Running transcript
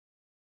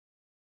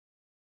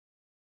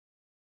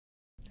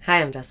Hi,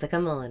 I'm Jessica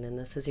Mullen, and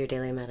this is your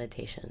daily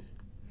meditation.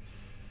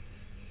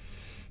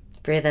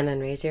 Breathe in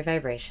and raise your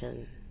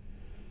vibration.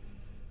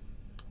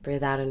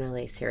 Breathe out and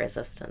release your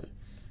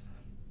resistance.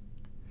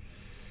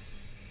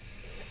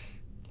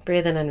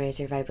 Breathe in and raise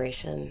your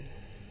vibration.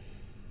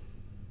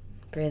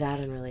 Breathe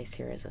out and release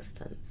your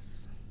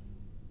resistance.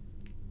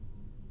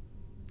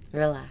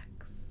 Relax.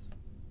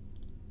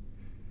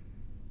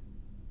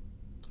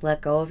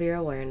 Let go of your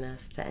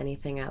awareness to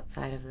anything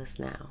outside of this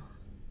now.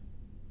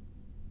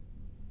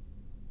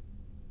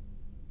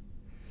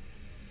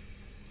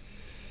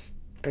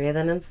 Breathe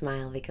in and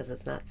smile because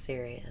it's not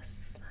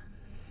serious.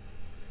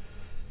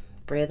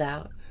 Breathe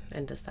out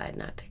and decide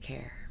not to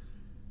care.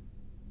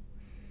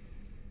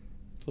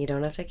 You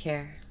don't have to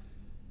care.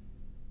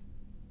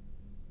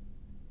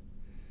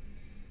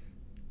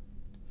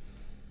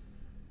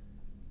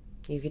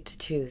 You get to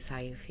choose how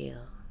you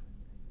feel.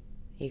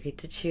 You get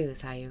to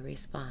choose how you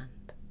respond.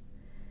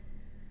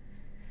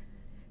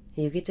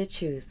 You get to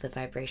choose the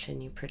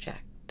vibration you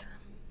project.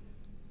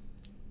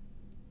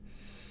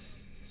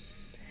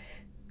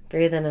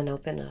 Breathe in and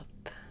open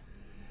up.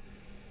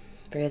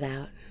 Breathe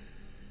out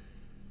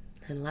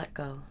and let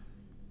go.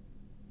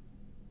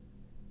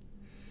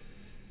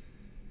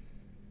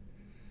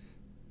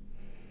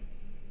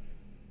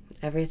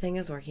 Everything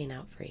is working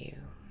out for you,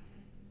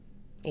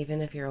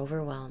 even if you're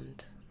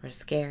overwhelmed or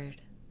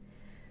scared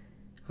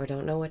or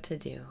don't know what to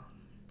do.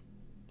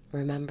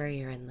 Remember,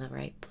 you're in the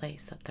right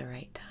place at the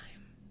right time.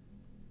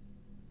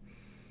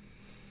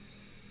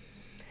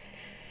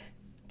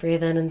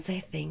 Breathe in and say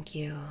thank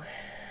you.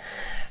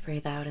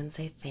 Breathe out and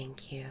say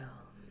thank you.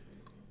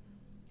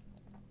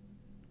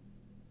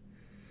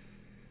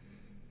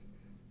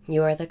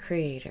 You are the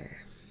creator.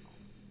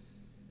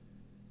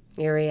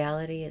 Your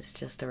reality is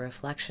just a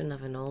reflection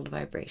of an old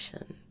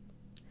vibration.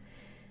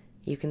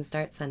 You can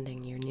start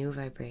sending your new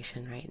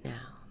vibration right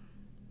now.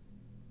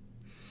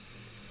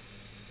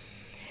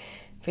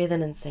 Breathe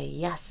in and say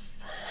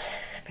yes.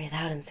 Breathe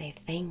out and say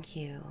thank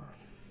you.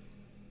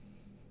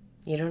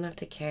 You don't have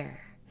to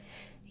care.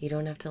 You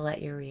don't have to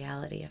let your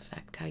reality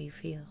affect how you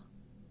feel.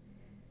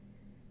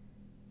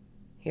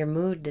 Your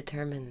mood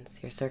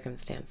determines your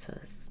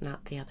circumstances,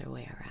 not the other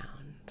way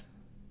around.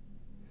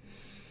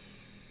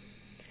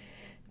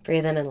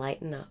 Breathe in and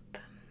lighten up.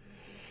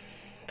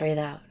 Breathe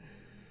out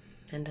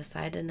and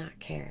decide to not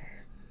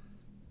care.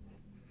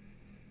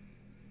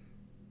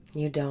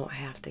 You don't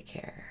have to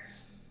care.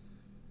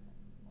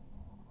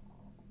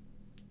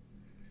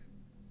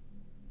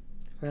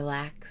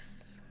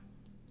 Relax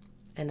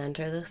and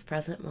enter this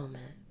present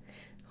moment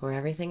where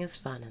everything is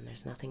fun and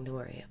there's nothing to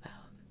worry about.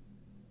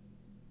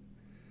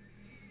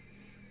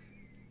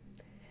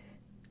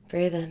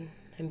 Breathe in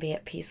and be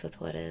at peace with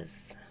what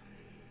is.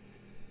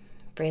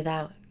 Breathe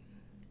out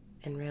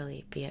and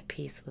really be at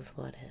peace with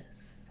what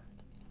is.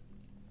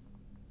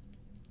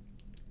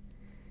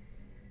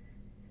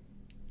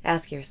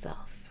 Ask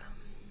yourself,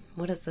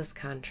 what is this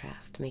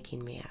contrast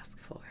making me ask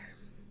for?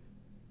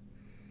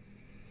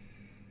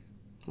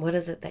 What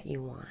is it that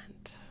you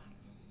want?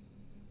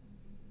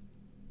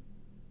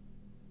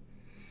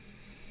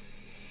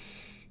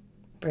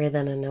 Breathe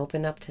in and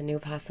open up to new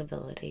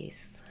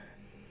possibilities.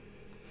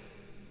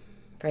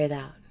 Breathe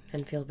out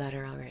and feel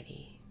better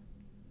already.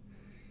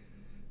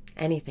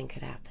 Anything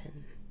could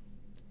happen.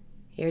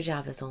 Your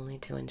job is only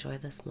to enjoy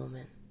this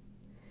moment.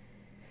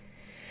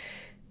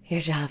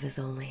 Your job is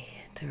only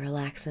to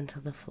relax into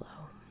the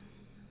flow.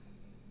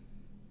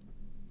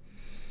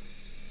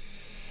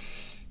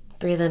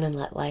 Breathe in and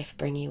let life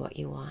bring you what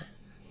you want.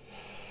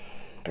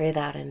 Breathe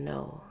out and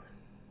know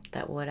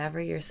that whatever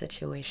your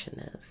situation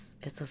is,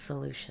 it's a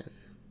solution.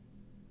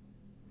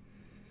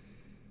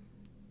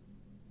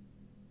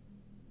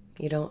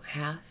 You don't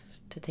have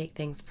to take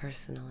things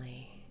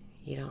personally.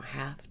 You don't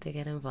have to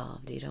get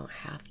involved. You don't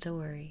have to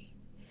worry.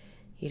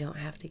 You don't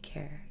have to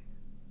care.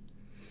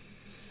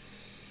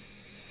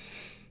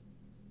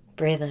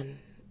 Breathe in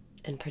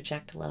and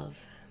project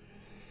love.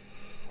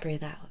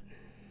 Breathe out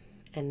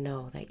and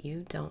know that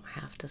you don't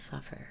have to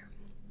suffer.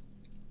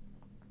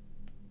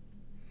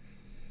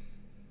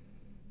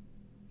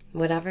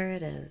 Whatever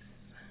it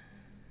is,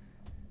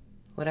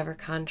 whatever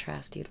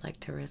contrast you'd like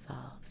to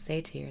resolve,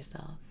 say to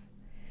yourself,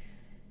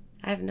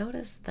 I've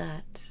noticed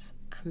that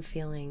I'm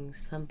feeling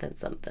something,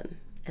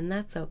 and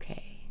that's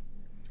okay.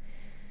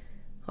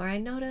 Or I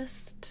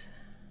noticed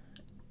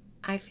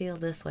I feel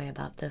this way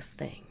about this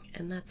thing,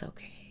 and that's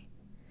okay.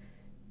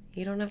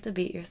 You don't have to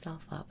beat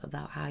yourself up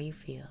about how you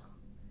feel.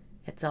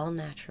 It's all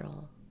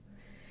natural.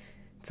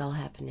 It's all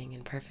happening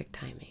in perfect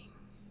timing.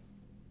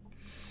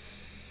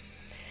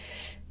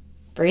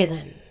 Breathe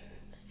in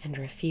and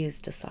refuse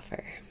to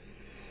suffer.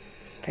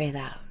 Breathe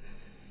out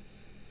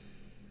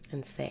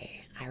and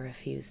say, I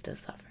refuse to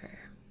suffer.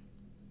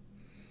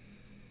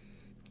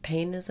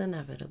 Pain is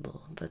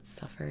inevitable, but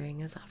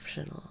suffering is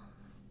optional.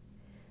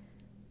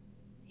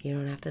 You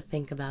don't have to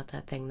think about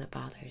that thing that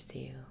bothers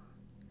you.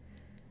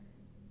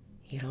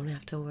 You don't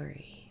have to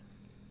worry.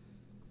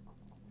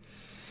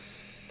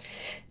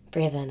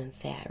 Breathe in and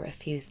say, I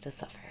refuse to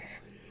suffer.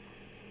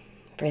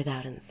 Breathe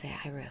out and say,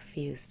 I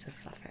refuse to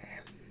suffer.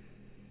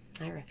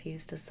 I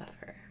refuse to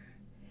suffer.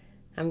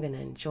 I'm going to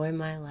enjoy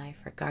my life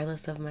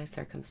regardless of my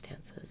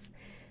circumstances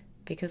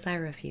because I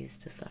refuse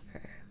to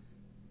suffer.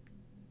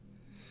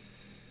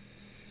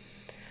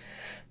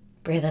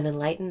 Breathe in and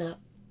lighten up.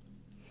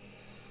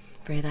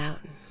 Breathe out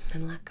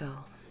and let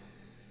go.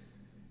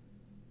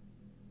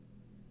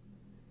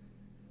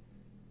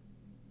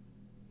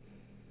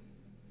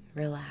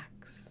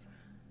 Relax.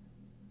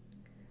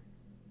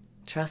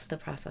 Trust the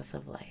process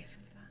of life.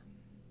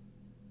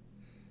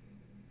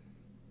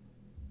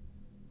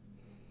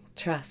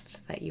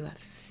 Trust that you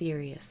have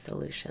serious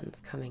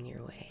solutions coming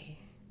your way.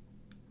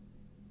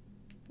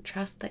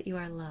 Trust that you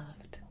are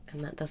loved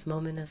and that this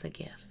moment is a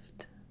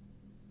gift.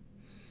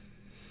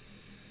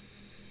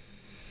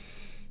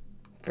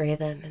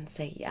 Breathe in and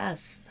say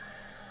yes.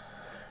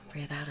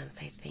 Breathe out and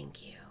say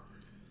thank you.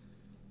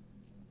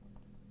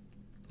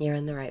 You're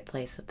in the right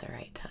place at the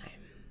right time.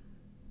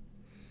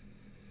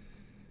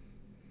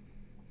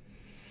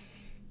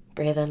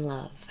 Breathe in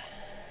love.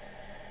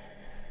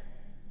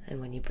 And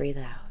when you breathe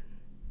out,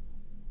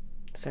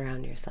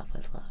 surround yourself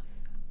with love.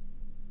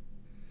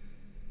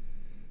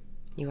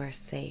 You are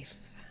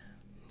safe.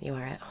 You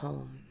are at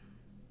home.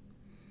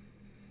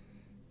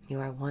 You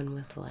are one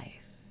with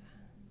life.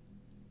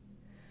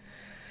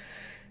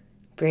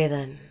 Breathe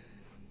in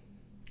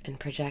and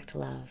project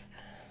love.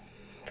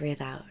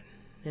 Breathe out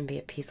and be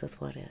at peace with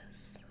what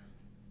is.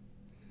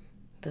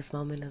 This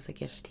moment is a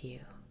gift to you.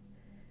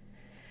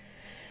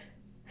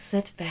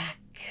 Sit back,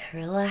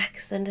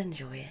 relax, and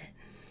enjoy it.